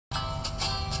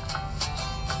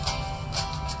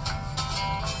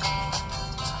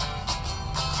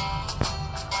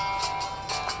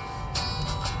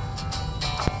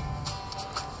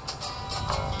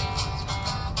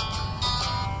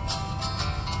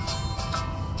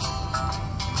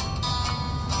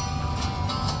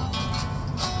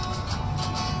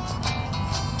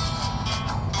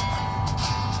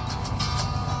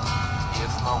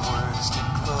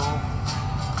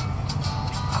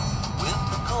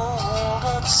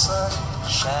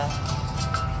shine,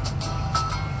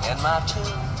 and my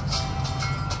tunes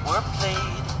were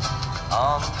played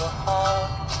on the horn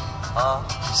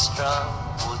orchestra.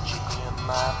 Would you hear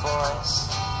my voice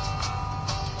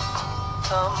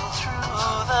come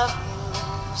through the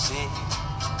music?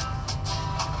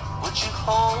 Would you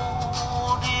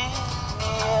hold it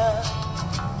near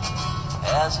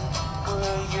as it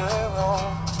were your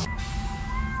own?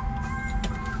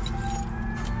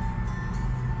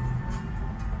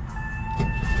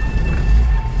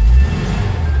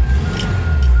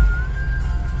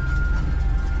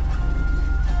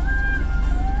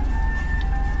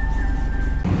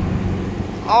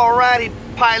 Alrighty,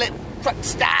 pilot, truck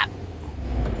stop.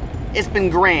 It's been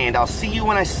grand. I'll see you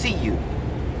when I see you.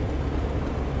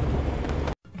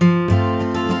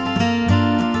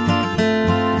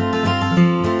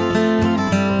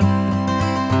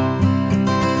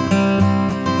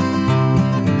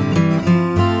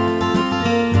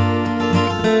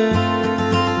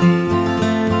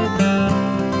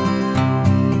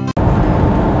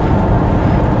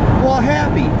 Well,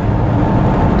 happy.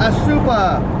 A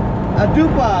super. A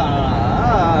dupa,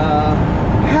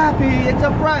 happy it's a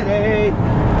Friday,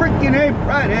 freaking a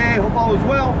Friday. Hope all is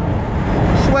well,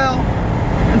 swell,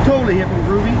 and totally hip and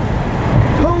groovy.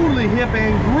 Totally hip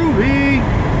and groovy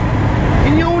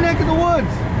in your own neck of the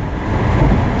woods.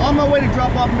 On my way to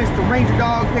drop off Mr. Ranger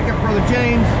Dog, pick up Brother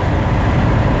James.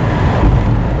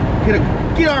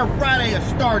 Get our Friday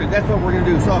started. That's what we're gonna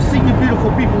do. So I'll see you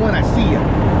beautiful people when I see you.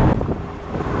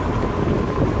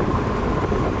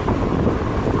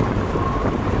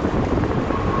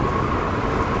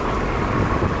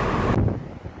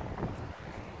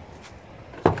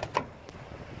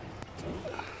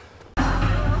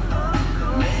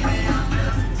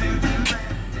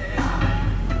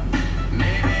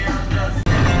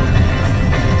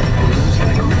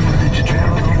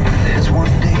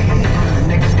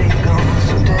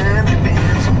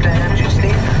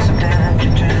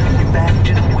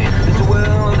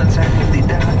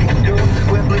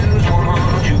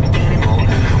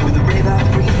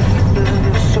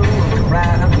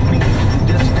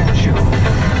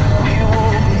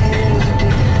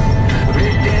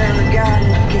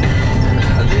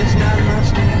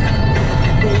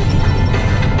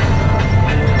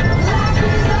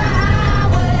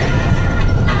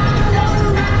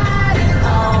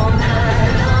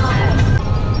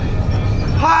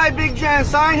 Big giant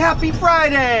sign, happy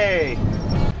Friday!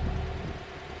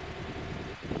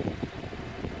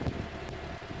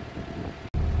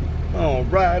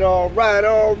 Alright, alright,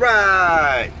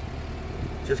 alright!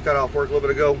 Just got off work a little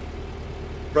bit ago.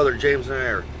 Brother James and I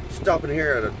are stopping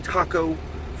here at a taco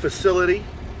facility.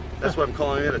 That's what I'm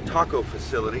calling it, a taco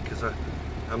facility, because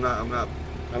I'm not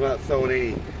throwing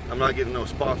any, I'm not getting no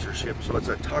sponsorship, so it's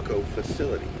a taco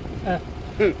facility.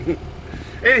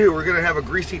 Anywho, we're gonna have a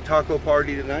greasy taco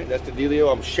party tonight. That's the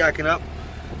dealio. I'm shacking up,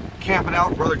 camping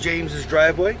out Brother James's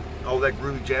driveway, all that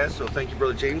groovy jazz. So thank you,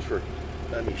 Brother James, for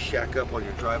letting me shack up on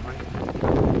your driveway.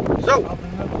 So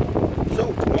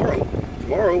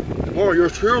tomorrow,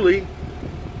 yours truly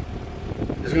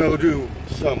is gonna go do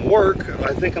some work.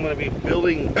 I think I'm gonna be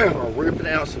building or ripping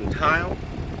out some tile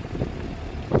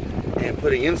and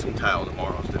putting in some tile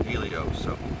tomorrow. It's the dealio.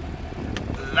 So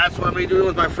that's what I'm going to be doing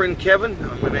with my friend Kevin. I'm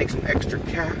going to make some extra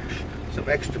cash, some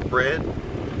extra bread,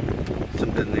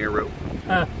 some dinero.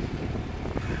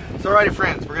 So alrighty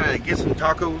friends, we're going to get some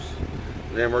tacos,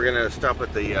 and then we're going to stop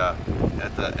at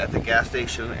the gas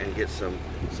station and get some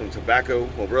tobacco.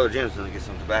 Well, Brother Jim's going to get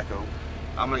some tobacco.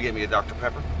 I'm going to get me a Dr.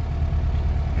 Pepper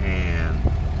and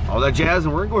all that jazz,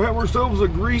 and we're going to go have ourselves a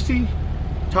greasy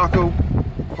taco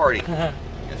party.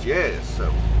 Yes.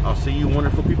 So I'll see you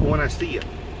wonderful people when I see you.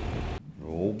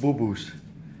 Oh, Boo Boos.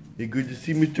 It's good to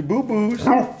see Mr. Boo Boos.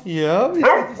 Yeah, it's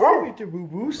good to see Mr. Boo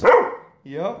Boos.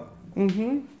 Yeah.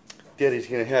 Daddy's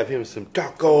gonna have him some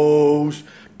tacos.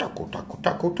 Taco.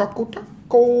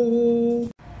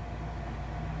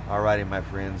 Alrighty, my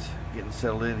friends. Getting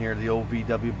settled in here at the old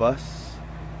VW bus.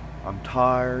 I'm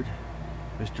tired.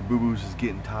 Mr. Boo Boos is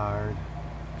getting tired.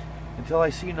 Until I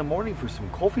see you in the morning for some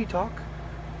coffee talk.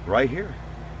 Right here.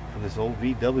 From this old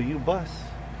VW bus.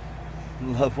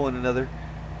 Love one another.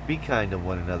 Be kind to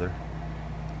one another.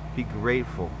 Be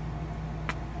grateful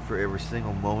for every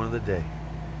single moment of the day,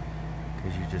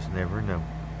 because you just never know.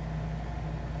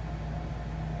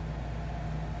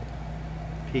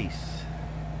 Peace,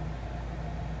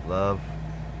 love,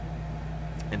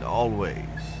 and always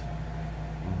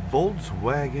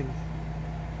Volkswagen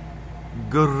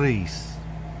Grease.